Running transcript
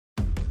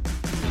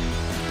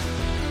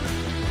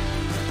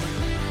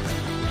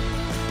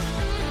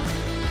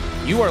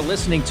You are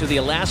listening to the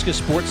Alaska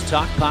Sports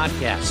Talk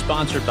Podcast,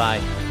 sponsored by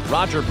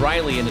Roger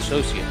Briley and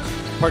Associates,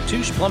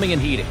 Partouche Plumbing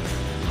and Heating,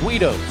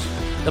 Guido's,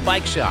 The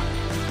Bike Shop,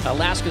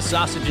 Alaska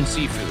Sausage and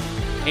Seafood,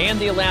 and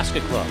the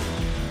Alaska Club.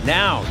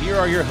 Now, here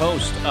are your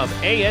hosts of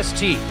AST,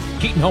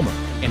 Keaton Homer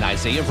and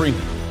Isaiah Freeman.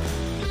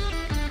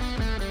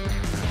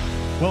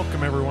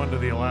 Welcome, everyone, to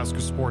the Alaska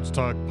Sports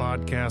Talk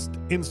Podcast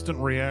Instant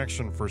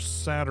Reaction for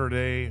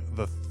Saturday,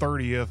 the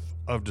 30th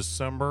of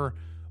December.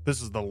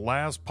 This is the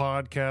last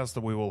podcast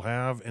that we will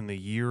have in the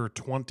year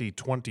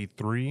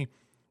 2023.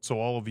 So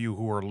all of you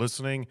who are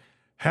listening,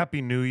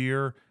 Happy New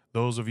Year.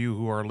 Those of you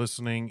who are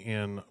listening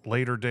in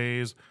later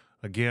days,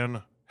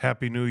 again,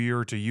 Happy New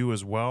Year to you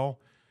as well.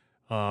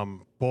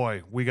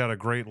 Boy, we got a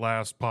great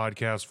last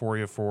podcast for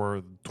you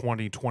for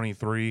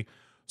 2023.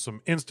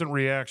 Some instant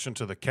reaction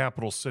to the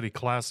Capital City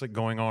Classic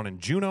going on in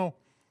Juneau,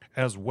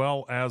 as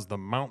well as the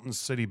Mountain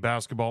City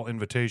Basketball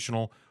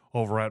Invitational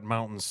over at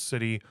Mountain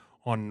City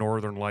on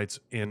Northern Lights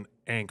in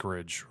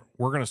Anchorage.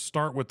 We're going to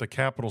start with the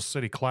Capital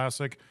City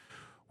Classic.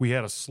 We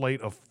had a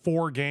slate of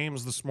 4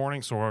 games this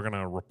morning, so we're going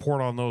to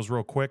report on those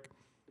real quick.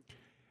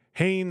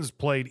 Haines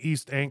played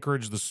East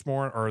Anchorage this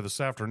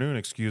afternoon,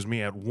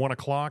 at 1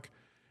 o'clock.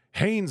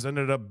 Haines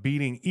ended up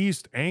beating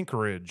East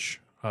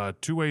Anchorage.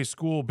 2A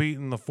school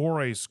beating the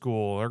 4A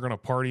school. They're going to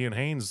party in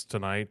Haines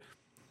tonight.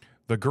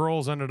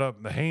 The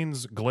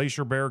Haines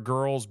Glacier Bear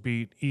girls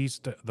beat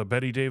the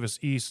Betty Davis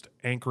East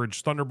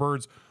Anchorage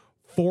Thunderbirds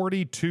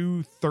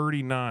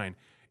 42-39.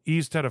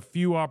 East had a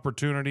few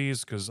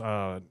opportunities because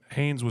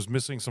Haines was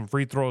missing some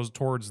free throws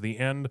towards the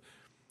end,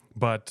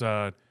 but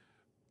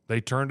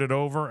they turned it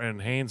over,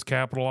 and Haines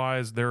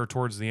capitalized there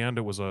towards the end.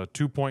 It was a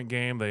 2-point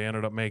game. They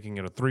ended up making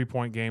it a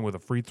 3-point game with a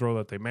free throw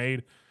that they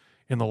made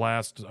in the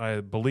last,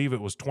 I believe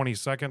it was 20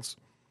 seconds,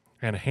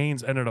 and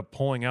Haines ended up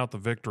pulling out the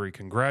victory.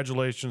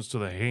 Congratulations to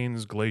the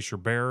Haines Glacier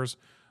Bears.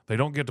 They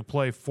don't get to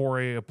play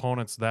 4A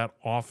opponents that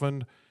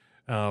often,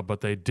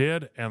 but they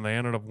did, and they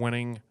ended up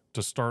winning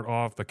to start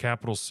off the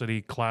Capital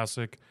City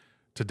Classic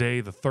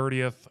today, the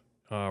 30th,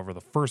 for the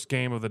first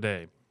game of the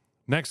day.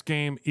 Next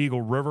game,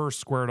 Eagle River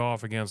squared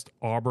off against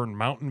Auburn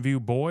Mountain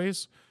View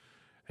boys,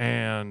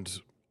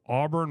 and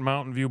Auburn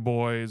Mountain View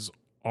boys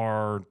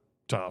are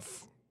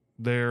tough.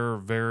 They're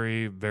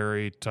very,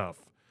 very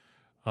tough.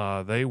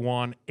 They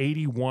won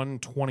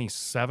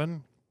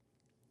 81-27.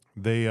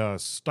 They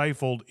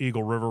stifled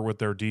Eagle River with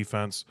their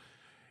defense.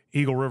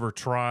 Eagle River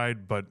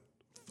tried, but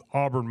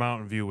Auburn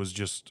Mountain View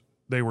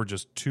they were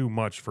just too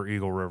much for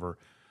Eagle River.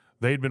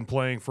 They'd been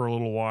playing for a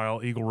little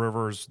while, Eagle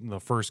River's in the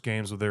first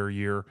games of their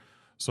year.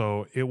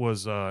 So it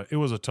was a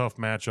tough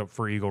matchup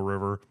for Eagle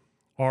River.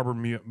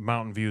 Auburn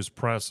Mountain View's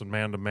press and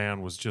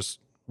man-to-man was just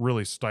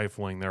really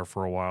stifling there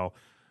for a while.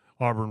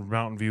 Auburn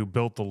Mountain View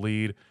built the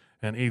lead,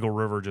 and Eagle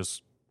River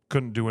just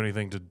couldn't do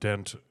anything to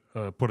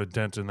put a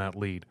dent in that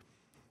lead.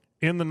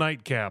 In the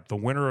nightcap, the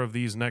winner of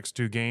these next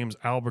 2 games,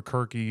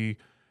 Albuquerque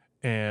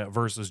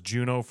versus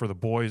Juneau for the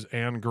boys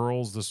and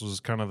girls. This was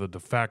kind of the de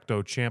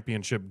facto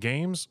championship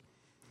games.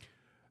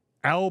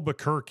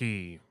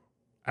 Albuquerque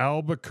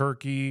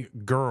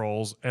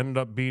girls ended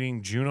up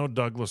beating Juneau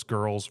Douglas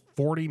girls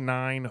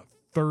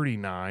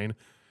 49-39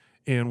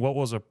 in what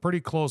was a pretty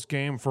close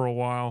game for a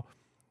while.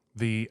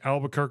 The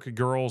Albuquerque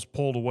girls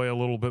pulled away a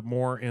little bit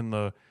more in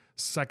the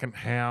second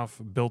half,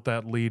 built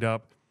that lead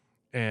up,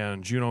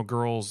 and Juneau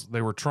girls,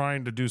 they were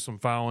trying to do some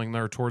fouling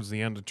there towards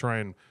the end to try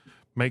and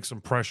make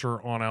some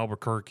pressure on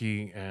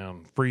Albuquerque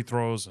and free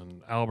throws,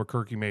 and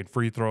Albuquerque made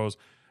free throws,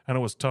 and it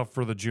was tough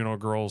for the Juneau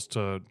girls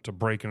to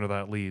break into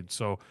that lead.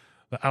 So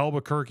the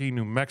Albuquerque,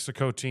 New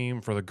Mexico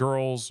team for the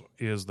girls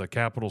is the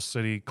Capital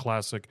City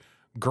Classic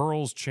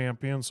girls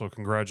champion, so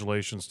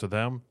congratulations to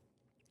them.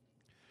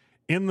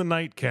 In the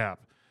nightcap,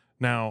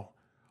 now,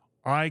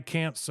 I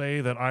can't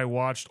say that I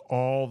watched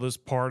all this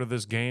part of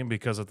this game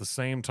because at the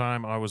same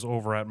time I was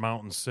over at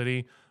Mountain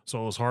City,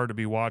 so it was hard to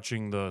be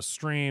watching the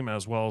stream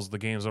as well as the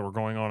games that were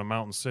going on in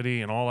Mountain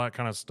City and all that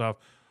kind of stuff.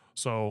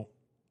 So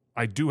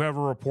I do have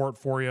a report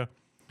for you.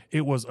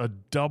 It was a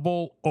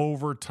double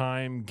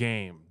overtime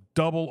game,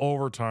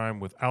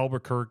 with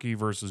Albuquerque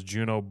versus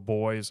Juneau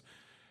boys,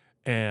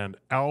 and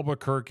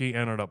Albuquerque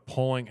ended up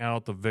pulling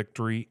out the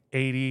victory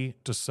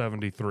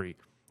 80-73.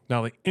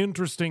 Now, the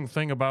interesting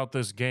thing about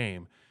this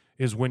game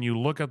is when you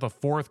look at the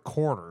fourth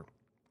quarter,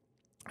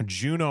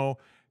 Juneau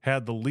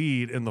had the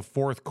lead in the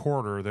fourth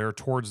quarter there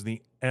towards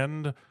the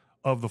end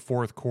of the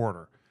fourth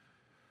quarter.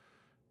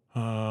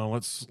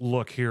 Let's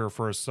look here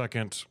for a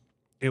second.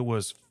 It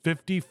was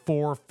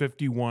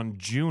 54-51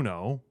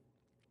 Juneau.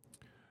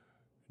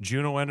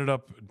 Juneau ended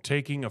up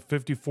taking a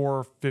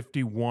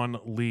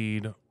 54-51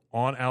 lead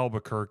on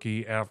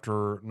Albuquerque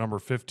after number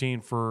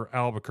 15 for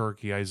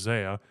Albuquerque,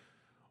 Isaiah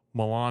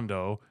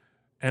Milando,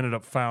 ended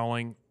up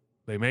fouling.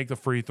 They make the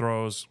free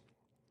throws,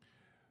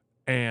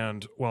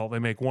 and, well, they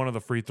make one of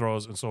the free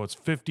throws, and so it's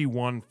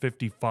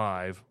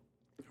 51-55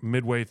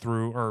 midway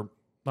through, or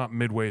not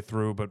midway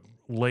through, but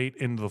late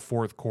into the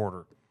fourth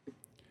quarter.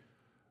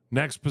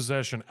 Next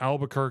possession,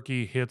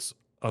 Albuquerque hits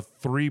a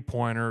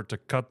three-pointer to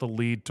cut the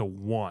lead to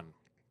 1.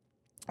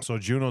 So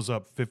Juneau's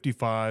up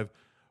 55-54.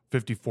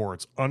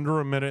 It's under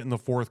a minute in the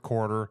fourth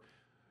quarter,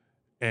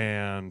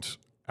 and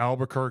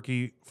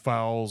Albuquerque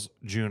fouls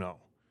Juneau.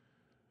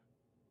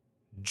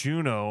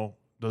 Juneau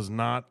does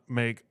not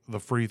make the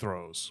free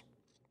throws.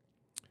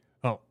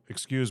 Oh,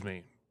 excuse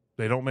me.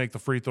 They don't make the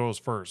free throws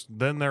first.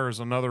 Then there is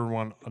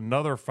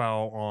another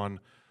foul on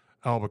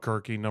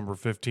Albuquerque, number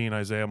 15,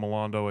 Isaiah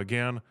Milando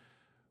again.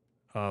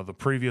 The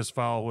previous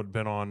foul would have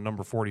been on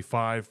number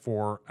 45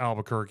 for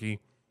Albuquerque.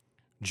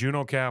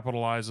 Juneau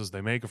capitalizes.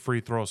 They make a free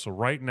throw. So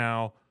right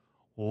now,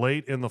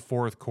 late in the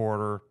fourth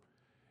quarter,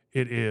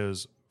 it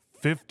is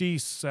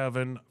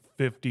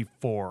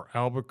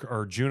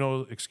 57-54.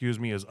 Juneau,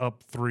 is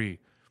up 3.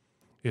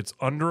 It's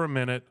under a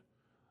minute.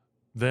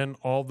 Then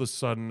all of a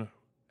sudden,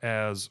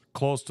 as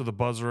close to the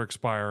buzzer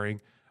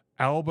expiring,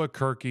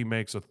 Albuquerque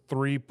makes a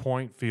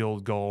 3-point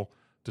field goal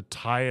to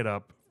tie it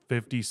up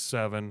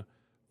 57-57.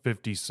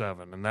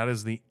 And that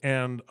is the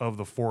end of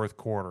the fourth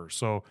quarter.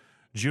 So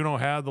Juneau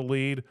had the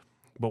lead,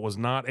 but was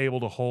not able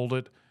to hold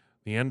it.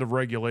 The end of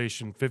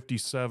regulation,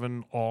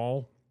 57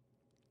 all.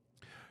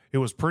 It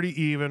was pretty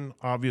even,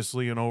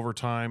 obviously, in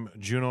overtime.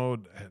 Juneau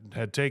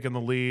had taken the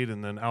lead,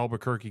 and then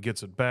Albuquerque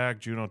gets it back.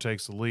 Juneau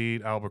takes the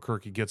lead.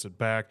 Albuquerque gets it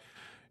back.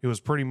 It was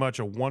pretty much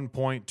a 1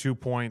 point, 2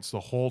 points the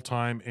whole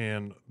time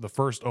in the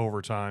first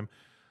overtime.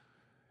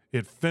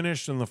 It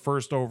finished in the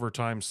first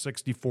overtime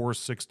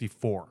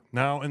 64-64.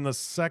 Now, in the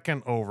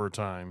second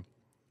overtime,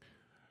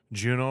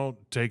 Juneau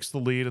takes the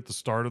lead at the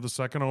start of the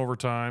second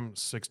overtime,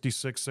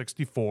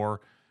 66-64.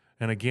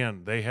 And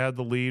again, they had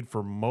the lead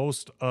for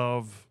most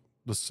of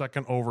the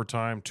second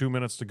overtime. 2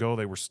 minutes to go.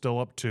 They were still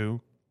up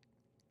 2.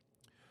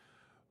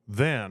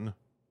 Then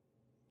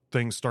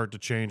things start to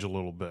change a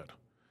little bit.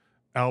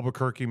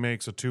 Albuquerque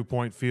makes a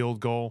 2-point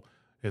field goal.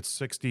 It's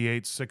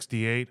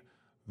 68-68.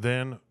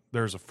 Then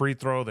there's a free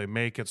throw. They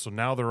make it. So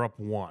now they're up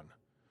 1.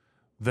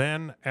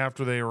 Then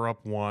after they are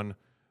up 1,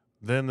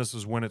 then this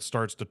is when it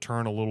starts to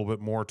turn a little bit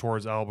more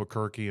towards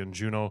Albuquerque, and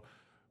Juneau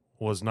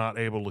was not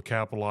able to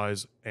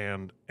capitalize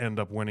and end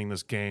up winning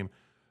this game.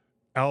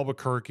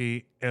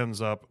 Albuquerque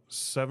ends up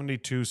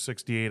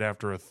 72-68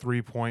 after a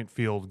 3-point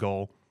field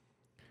goal.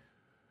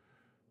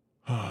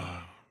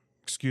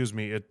 Excuse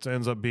me, it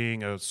ends up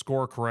being a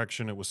score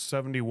correction. It was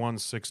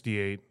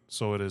 71-68,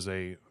 so it is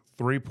a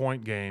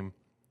 3-point game.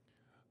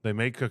 They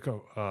make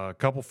a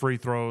couple free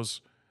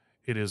throws.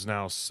 It is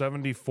now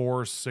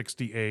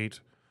 74-68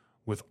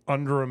 with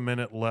under a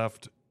minute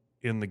left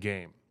in the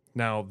game.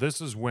 Now,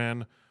 this is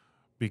when,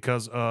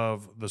 because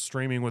of the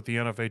streaming with the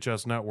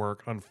NFHS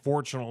network,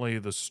 unfortunately,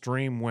 the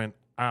stream went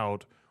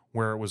out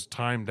where it was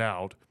timed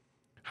out.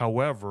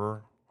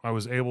 However, I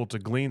was able to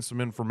glean some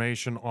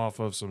information off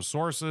of some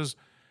sources,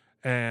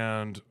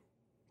 and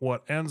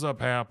what ends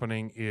up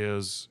happening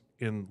is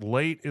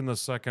late in the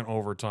second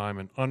overtime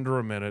and under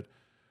a minute,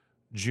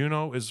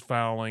 Juneau is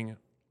fouling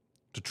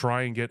to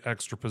try and get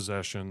extra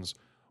possessions,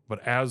 but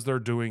as they're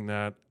doing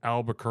that,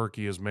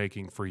 Albuquerque is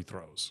making free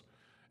throws.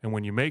 And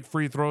when you make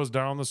free throws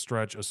down the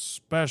stretch,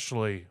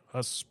 especially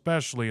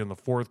in the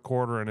fourth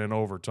quarter and in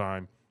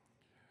overtime,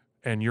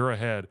 and you're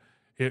ahead,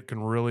 it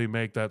can really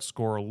make that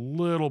score a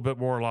little bit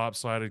more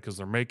lopsided because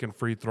they're making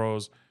free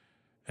throws.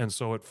 And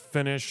so it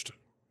finished,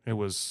 it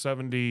was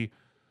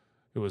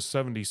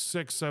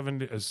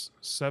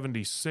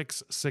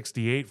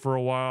 76-68 for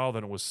a while,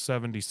 then it was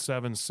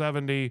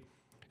 77-70,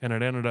 and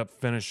it ended up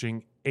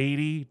finishing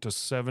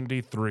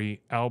 80-73.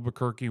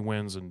 Albuquerque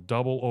wins in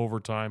double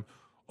overtime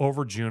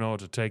over Juneau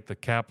to take the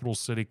Capital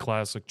City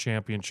Classic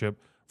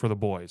Championship for the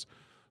boys.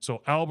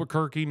 So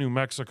Albuquerque, New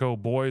Mexico,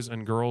 boys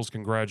and girls,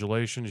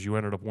 congratulations. You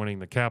ended up winning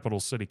the Capital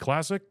City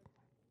Classic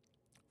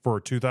for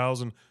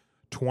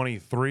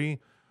 2023.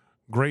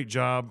 Great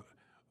job.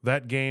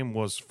 That game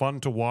was fun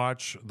to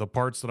watch. The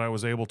parts that I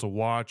was able to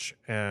watch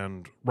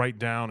and write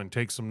down and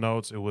take some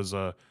notes, it was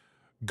a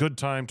good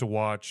time to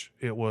watch.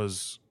 It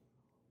was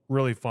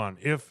really fun.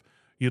 If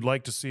you'd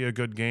like to see a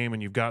good game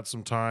and you've got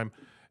some time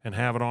and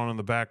have it on in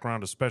the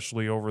background,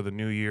 especially over the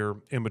new year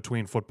in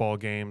between football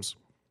games,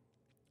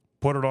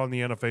 put it on the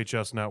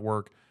NFHS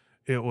network.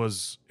 It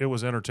was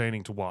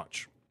entertaining to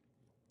watch.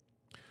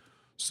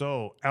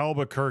 So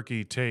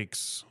Albuquerque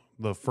takes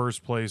the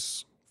first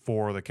place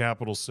for the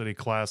Capital City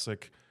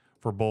Classic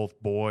for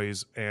both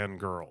boys and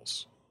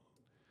girls.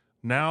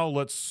 Now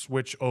let's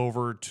switch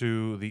over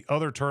to the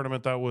other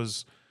tournament that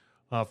was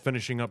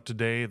finishing up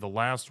today, the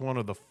last one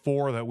of the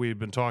 4 that we had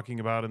been talking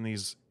about in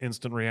these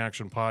instant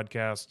reaction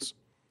podcasts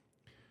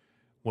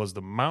was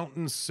the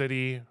Mountain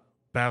City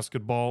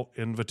Basketball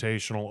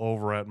Invitational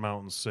over at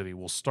Mountain City.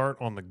 We'll start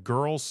on the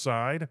girls'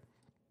 side.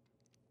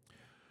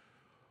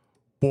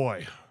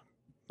 Boy,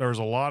 there's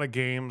a lot of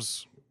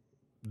games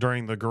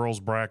during the girls'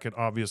 bracket,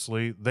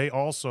 obviously. They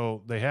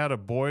had a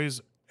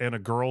boys and a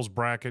girls'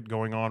 bracket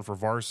going on for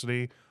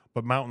varsity,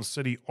 but Mountain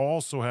City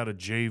also had a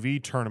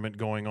JV tournament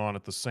going on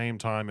at the same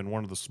time in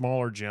one of the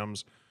smaller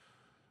gyms,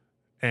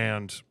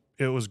 and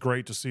it was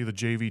great to see the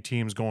JV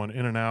teams going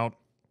in and out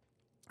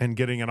and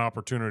getting an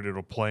opportunity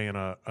to play in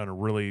a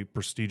really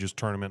prestigious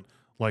tournament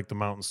like the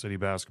Mountain City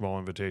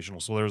Basketball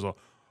Invitational. So there's a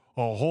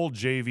a whole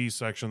JV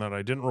section that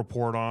I didn't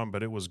report on,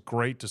 but it was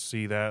great to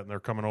see that. And they're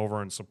coming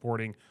over and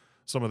supporting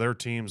some of their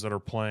teams that are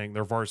playing,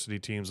 their varsity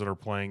teams that are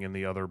playing in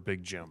the other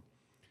big gym.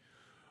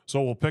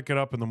 So we'll pick it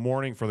up in the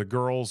morning for the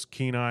girls.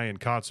 Kenai and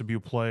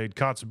Kotzebue played.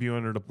 Kotzebue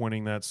ended up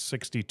winning that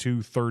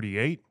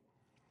 62-38.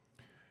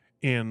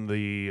 In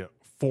the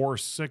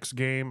 4-6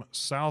 game,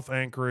 South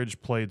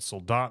Anchorage played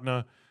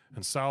Soldotna,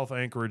 and South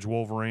Anchorage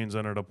Wolverines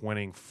ended up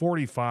winning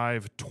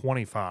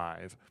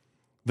 45-25.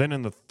 Then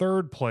in the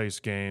third place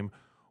game,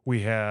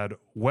 we had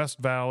West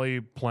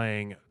Valley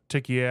playing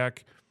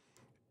Tikiak,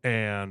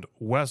 and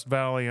West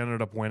Valley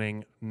ended up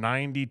winning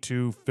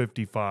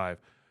 92-55.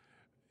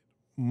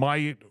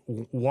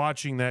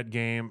 Watching that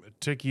game,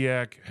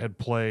 Tikiak had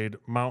played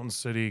Mountain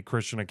City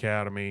Christian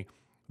Academy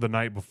the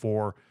night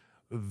before.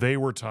 They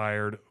were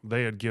tired.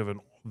 They had given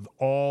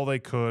all they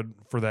could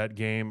for that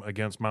game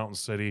against Mountain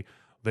City.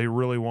 They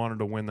really wanted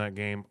to win that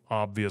game,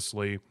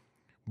 obviously,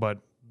 but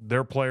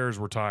their players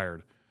were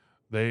tired.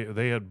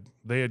 They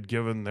had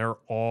given their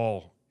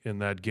all in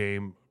that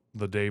game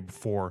the day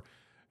before,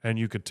 and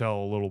you could tell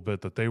a little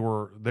bit that they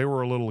were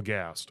a little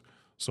gassed.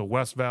 So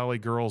West Valley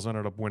girls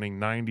ended up winning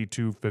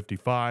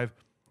 92-55.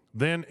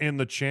 Then in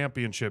the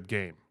championship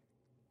game,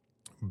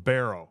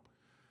 Barrow,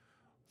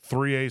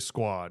 3A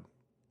squad.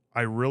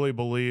 I really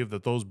believe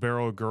that those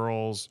Barrow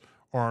girls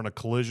are on a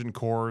collision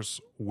course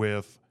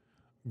with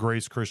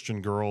Grace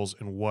Christian girls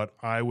in what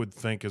I would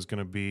think is going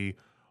to be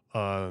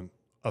a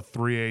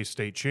 3A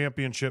state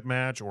championship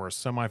match or a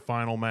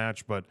semifinal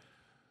match, but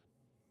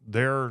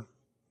they're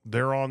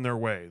on their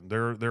way.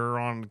 They're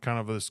on kind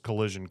of this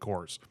collision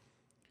course.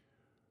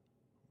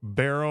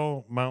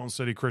 Barrow Mountain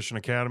City Christian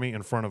Academy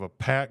in front of a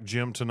packed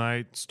gym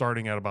tonight,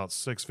 starting at about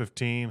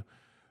 6:15.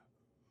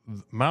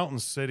 Mountain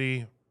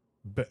City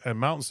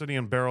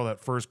and Barrow that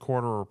first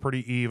quarter were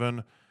pretty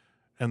even,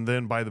 and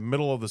then by the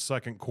middle of the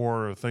second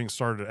quarter, things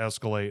started to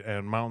escalate,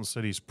 and Mountain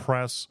City's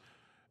press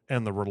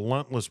and the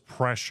relentless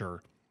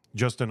pressure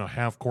just in a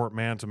half-court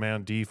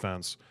man-to-man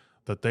defense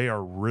that they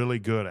are really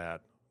good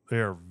at. They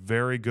are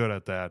very good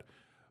at that.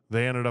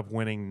 They ended up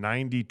winning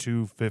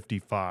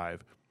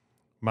 92-55.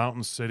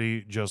 Mountain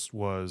City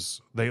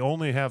they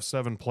only have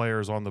 7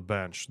 players on the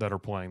bench that are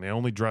playing. They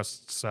only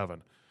dressed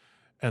 7.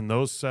 And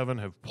those 7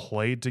 have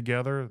played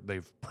together.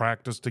 They've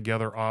practiced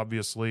together,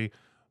 obviously.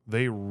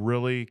 They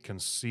really can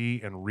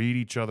see and read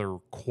each other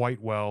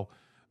quite well.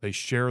 They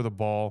share the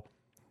ball.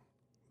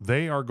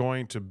 They are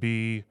going to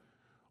be,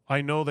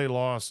 I know they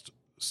lost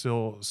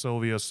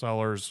Sylvia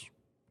Sellers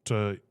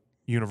to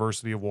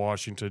University of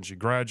Washington. She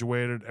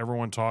graduated.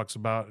 Everyone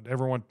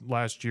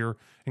last year,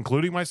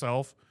 including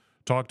myself,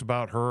 talked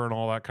about her and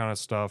all that kind of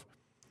stuff.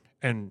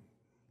 And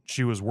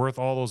she was worth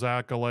all those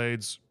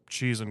accolades.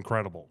 She's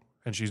incredible.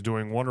 And she's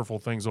doing wonderful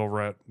things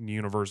over at the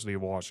University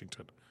of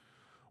Washington.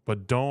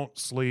 But don't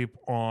sleep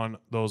on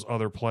those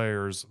other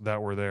players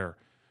that were there.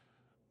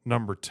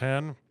 Number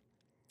 10,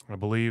 I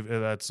believe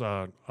that's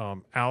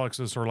Alex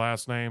is her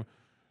last name.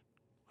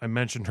 I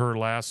mentioned her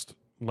last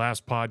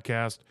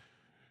podcast.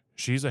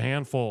 She's a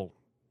handful.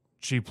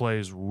 She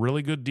plays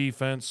really good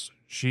defense.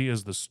 She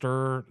is the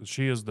stir.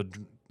 She is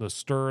the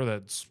stir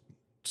that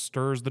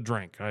stirs the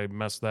drink. I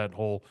messed that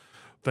whole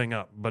thing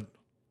up, but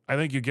I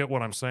think you get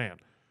what I'm saying.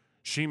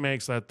 She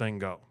makes that thing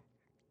go.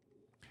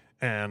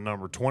 And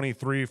number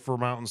 23 for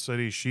Mountain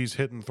City, she's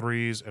hitting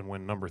threes. And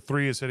when number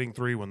 3 is hitting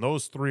 3, when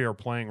those 3 are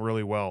playing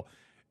really well,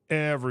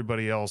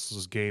 everybody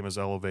else's game is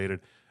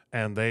elevated,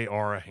 and they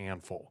are a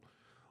handful.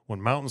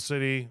 When Mountain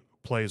City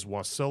plays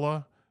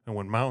Wasilla and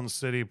when Mountain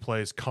City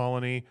plays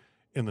Colony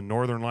in the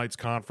Northern Lights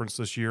Conference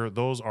this year,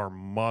 those are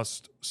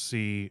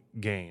must-see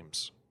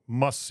games.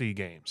 Must-see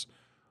games.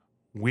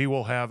 We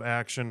will have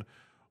action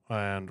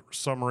and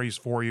summaries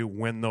for you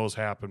when those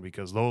happen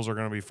because those are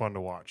going to be fun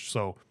to watch.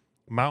 So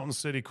Mountain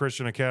City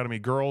Christian Academy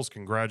girls,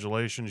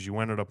 congratulations. You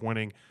ended up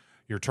winning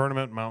your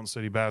tournament. Mountain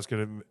City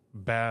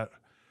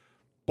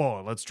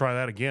let's try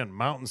that again.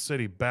 Mountain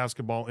City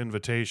Basketball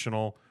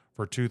Invitational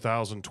for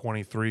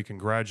 2023.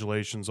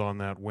 Congratulations on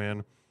that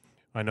win.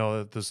 I know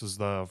that this is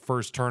the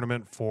first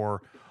tournament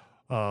for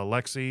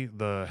Lexi,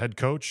 the head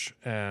coach,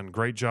 and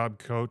great job,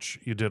 coach.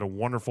 You did a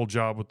wonderful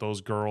job with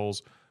those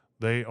girls.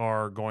 They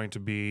are going to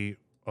be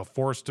a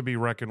force to be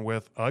reckoned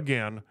with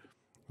again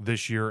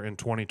this year in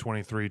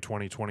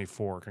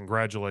 2023-2024.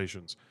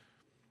 Congratulations.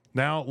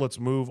 Now let's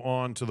move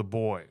on to the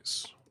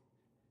boys.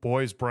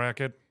 Boys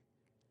bracket.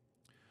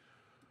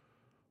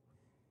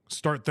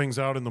 Start things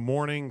out in the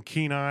morning.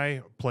 Kenai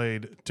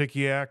played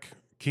Tikiak.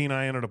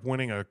 Kenai ended up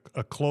winning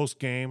a close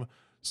game,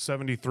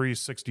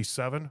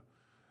 73-67.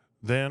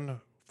 Then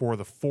for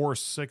the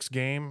 4-6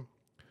 game,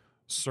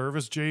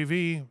 Service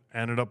JV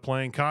ended up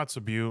playing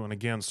Kotzebue. And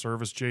again,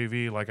 Service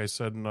JV, like I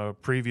said in a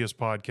previous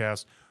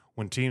podcast,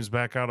 when teams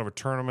back out of a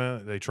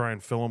tournament, they try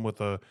and fill them with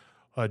a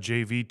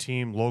JV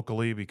team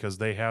locally because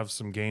they have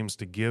some games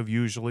to give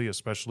usually,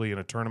 especially in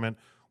a tournament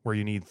where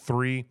you need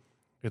 3.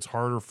 It's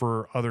harder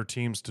for other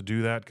teams to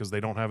do that because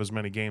they don't have as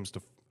many games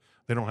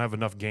they don't have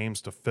enough games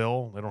to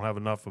fill. They don't have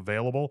enough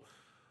available.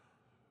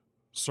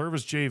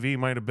 Service JV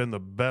might have been the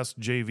best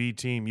JV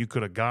team you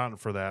could have gotten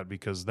for that,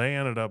 because they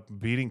ended up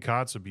beating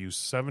Kotzebue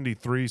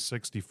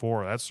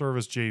 73-64. That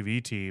Service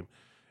JV team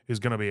is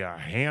going to be a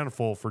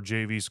handful for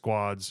JV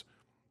squads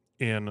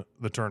in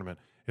the tournament.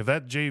 If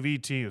that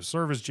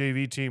Service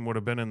JV team would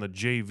have been in the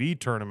JV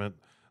tournament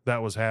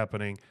that was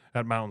happening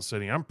at Mountain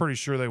City, I'm pretty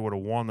sure they would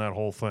have won that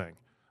whole thing.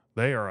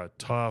 They are a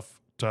tough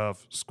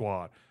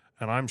squad.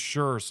 And I'm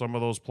sure some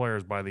of those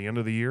players, by the end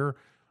of the year,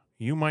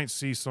 you might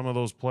see some of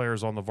those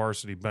players on the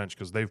varsity bench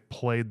because they've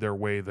played their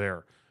way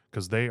there,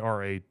 because they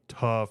are a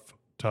tough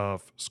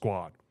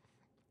squad.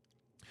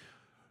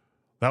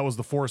 That was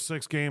the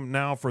 4-6 game.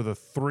 Now for the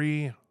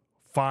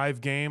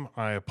 3-5 game,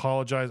 I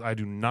apologize. I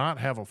do not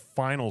have a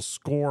final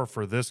score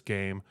for this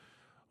game,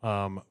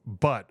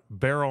 but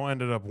Barrow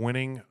ended up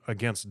winning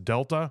against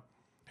Delta.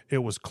 It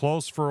was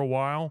close for a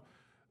while.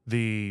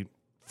 The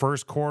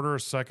first quarter,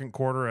 second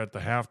quarter, at the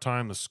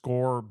halftime, the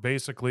score,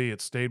 basically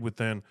it stayed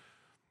within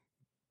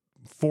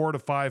 4 to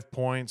 5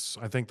 points.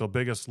 I think the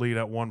biggest lead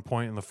at one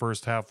point in the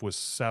first half was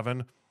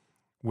 7,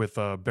 with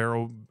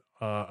Barrow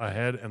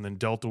ahead, and then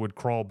Delta would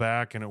crawl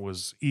back, and it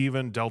was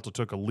even. Delta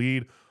took a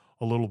lead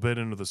a little bit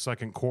into the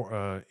second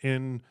quarter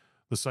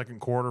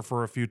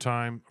for a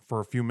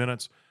few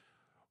minutes,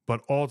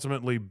 but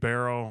ultimately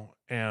Barrow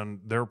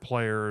and their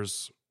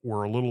players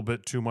were a little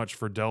bit too much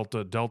for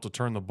Delta. Delta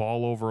turned the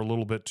ball over a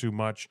little bit too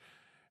much,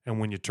 and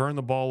when you turn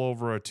the ball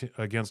over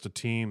against a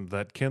team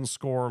that can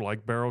score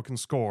like Barrow can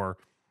score,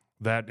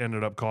 that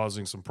ended up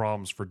causing some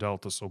problems for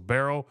Delta. So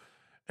Barrow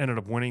ended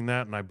up winning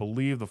that, and I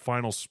believe the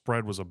final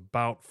spread was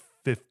about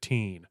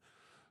 15.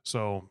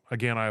 So,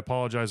 again, I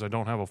apologize. I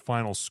don't have a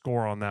final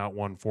score on that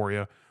one for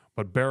you,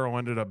 but Barrow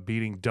ended up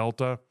beating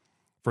Delta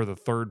for the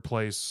third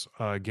place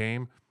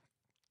game.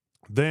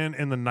 Then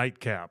in the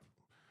nightcap,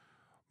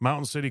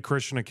 Mountain City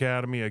Christian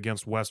Academy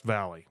against West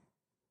Valley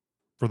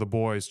for the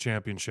boys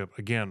championship.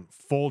 Again,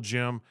 full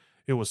gym.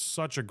 It was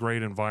such a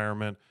great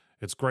environment.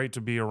 It's great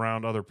to be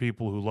around other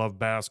people who love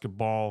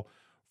basketball,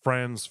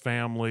 friends,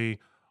 family.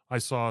 I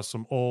saw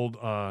some old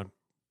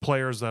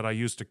players that I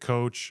used to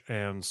coach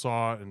and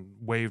saw and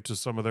waved to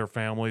some of their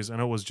families, and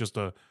it was just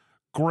a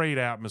great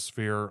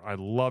atmosphere. I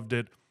loved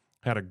it,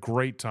 had a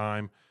great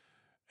time.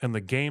 And the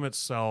game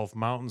itself,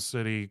 Mountain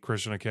City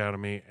Christian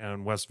Academy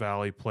and West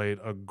Valley played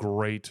a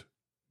great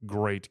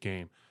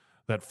game.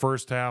 That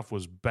first half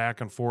was back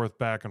and forth.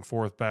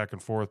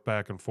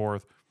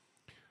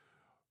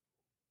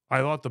 I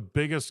thought the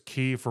biggest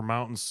key for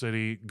Mountain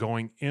City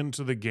going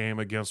into the game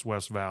against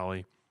West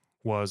Valley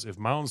was if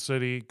Mountain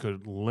City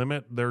could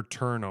limit their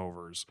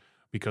turnovers,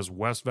 because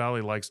West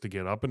Valley likes to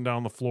get up and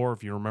down the floor.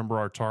 If you remember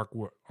our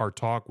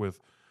talk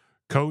with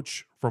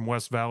Coach from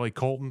West Valley,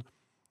 Colton,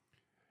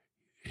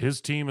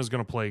 his team is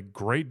going to play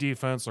great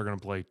defense. They're going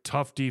to play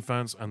tough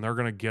defense, and they're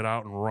going to get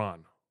out and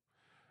run.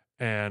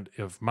 And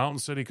if Mountain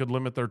City could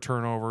limit their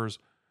turnovers,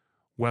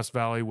 West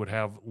Valley would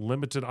have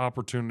limited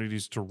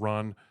opportunities to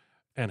run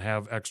and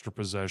have extra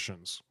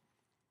possessions.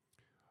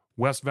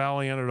 West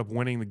Valley ended up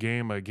winning the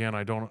game. Again,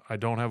 I don't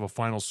have a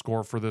final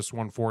score for this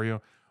one for you,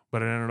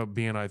 but it ended up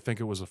being, I think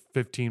it was a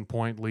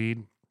 15-point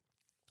lead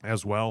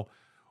as well.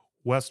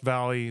 West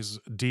Valley's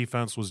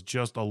defense was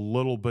just a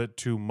little bit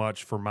too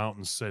much for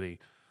Mountain City.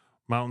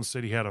 Mountain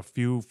City had a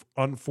few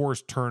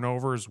unforced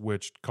turnovers,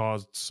 which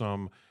caused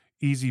some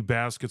easy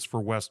baskets for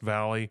West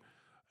Valley.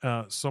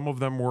 Some of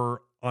them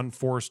were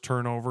unforced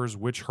turnovers,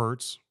 which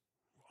hurts.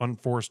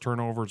 Unforced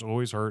turnovers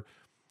always hurt.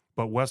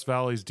 But West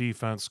Valley's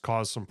defense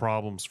caused some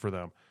problems for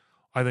them.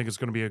 I think it's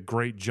going to be a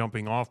great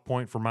jumping off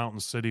point for Mountain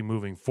City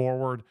moving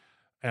forward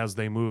as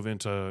they move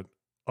into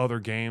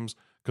other games,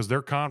 because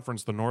their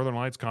conference, the Northern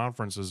Lights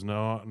Conference, is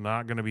not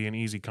going to be an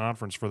easy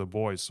conference for the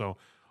boys. So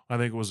I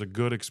think it was a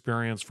good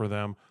experience for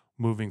them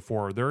moving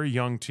forward. They're a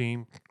young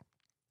team,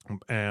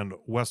 and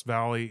West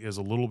Valley is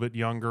a little bit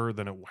younger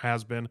than it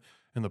has been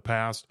in the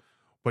past,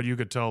 but you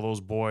could tell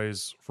those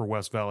boys for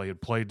West Valley had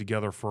played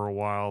together for a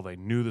while. They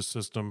knew the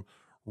system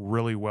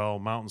really well.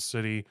 Mountain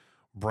City,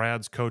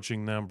 Brad's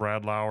coaching them,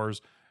 Brad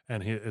Lowers,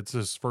 and it's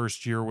his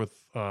first year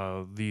with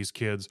these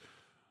kids.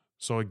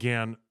 So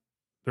again,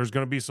 there's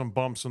going to be some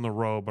bumps in the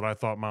road, but I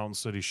thought Mountain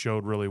City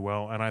showed really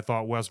well, and I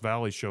thought West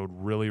Valley showed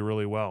really,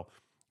 really well.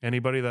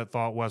 Anybody that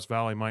thought West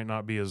Valley might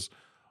not be as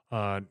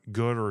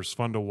good or as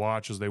fun to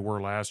watch as they were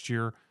last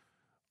year,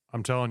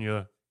 I'm telling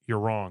you, you're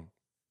wrong.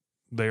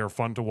 They are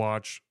fun to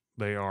watch.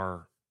 They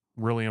are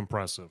really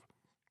impressive.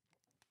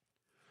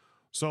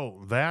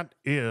 So that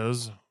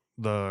is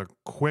the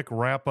quick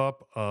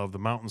wrap-up of the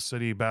Mountain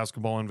City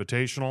Basketball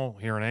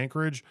Invitational here in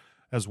Anchorage,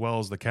 as well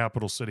as the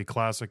Capital City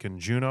Classic in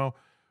Juneau.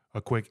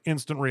 A quick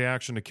instant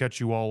reaction to catch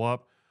you all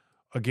up.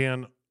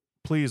 Again,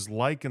 please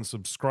like and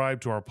subscribe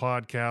to our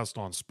podcast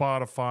on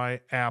Spotify,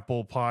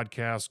 Apple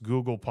Podcasts,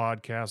 Google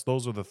Podcasts.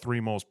 Those are the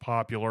three most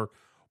popular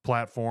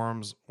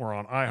platforms. Or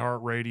on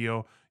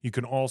iHeartRadio. You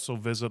can also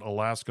visit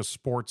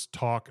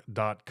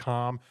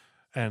alaskasportstalk.com,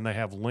 and they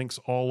have links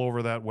all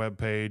over that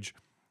webpage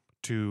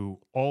to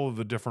all of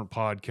the different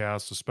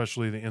podcasts,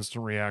 especially the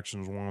instant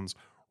reactions ones,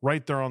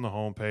 right there on the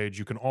homepage.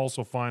 You can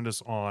also find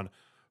us on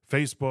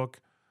Facebook,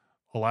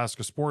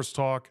 Alaska Sports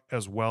Talk,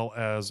 as well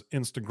as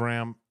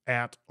Instagram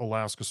at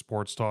Alaska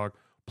Sports Talk.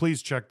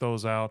 Please check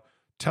those out.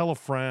 Tell a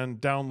friend,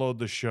 download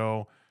the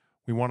show.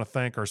 We want to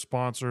thank our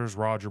sponsors,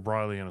 Roger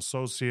Briley and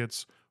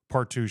Associates,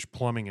 Partouche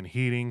Plumbing and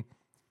Heating,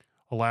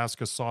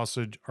 Alaska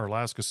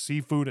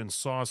Seafood and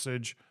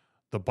Sausage,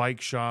 the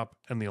Bike Shop,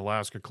 and the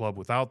Alaska Club.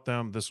 Without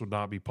them, this would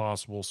not be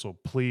possible. So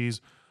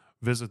please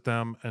visit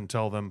them and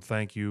tell them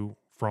thank you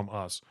from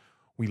us.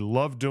 We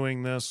love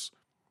doing this.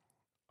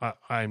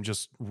 I'm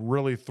just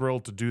really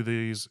thrilled to do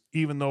these,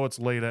 even though it's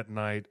late at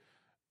night.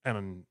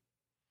 And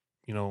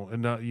you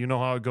know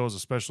how it goes,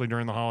 especially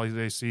during the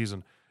holiday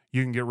season.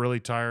 You can get really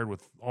tired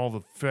with all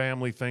the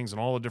family things and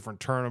all the different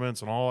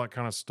tournaments and all that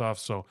kind of stuff.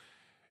 So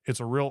it's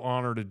a real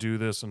honor to do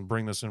this and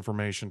bring this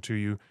information to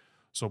you.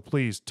 So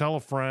please tell a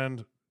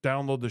friend,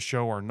 download the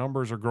show. Our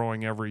numbers are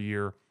growing every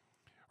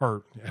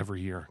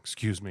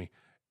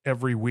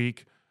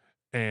week.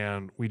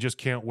 And we just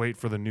can't wait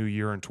for the new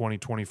year in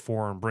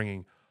 2024 and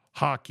bringing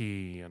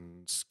hockey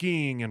and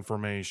skiing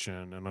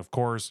information. And of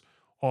course,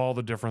 all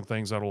the different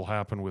things that will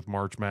happen with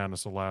March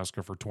Madness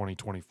Alaska for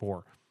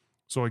 2024.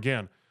 So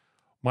again,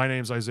 my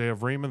name's Isaiah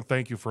Vreeman.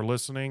 Thank you for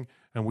listening.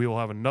 And we will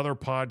have another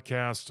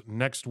podcast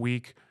next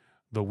week,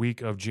 the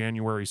week of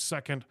January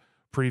 2nd,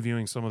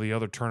 previewing some of the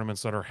other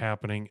tournaments that are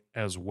happening,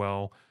 as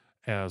well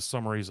as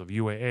summaries of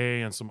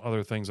UAA and some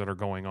other things that are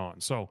going on.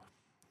 So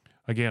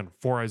again,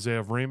 for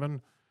Isaiah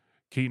Vreeman,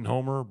 Keaton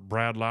Homer,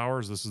 Brad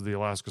Lowers, this is the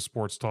Alaska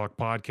Sports Talk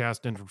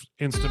podcast,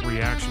 instant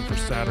reaction for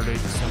Saturday,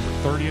 December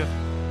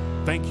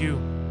 30th. Thank you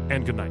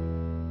and good night.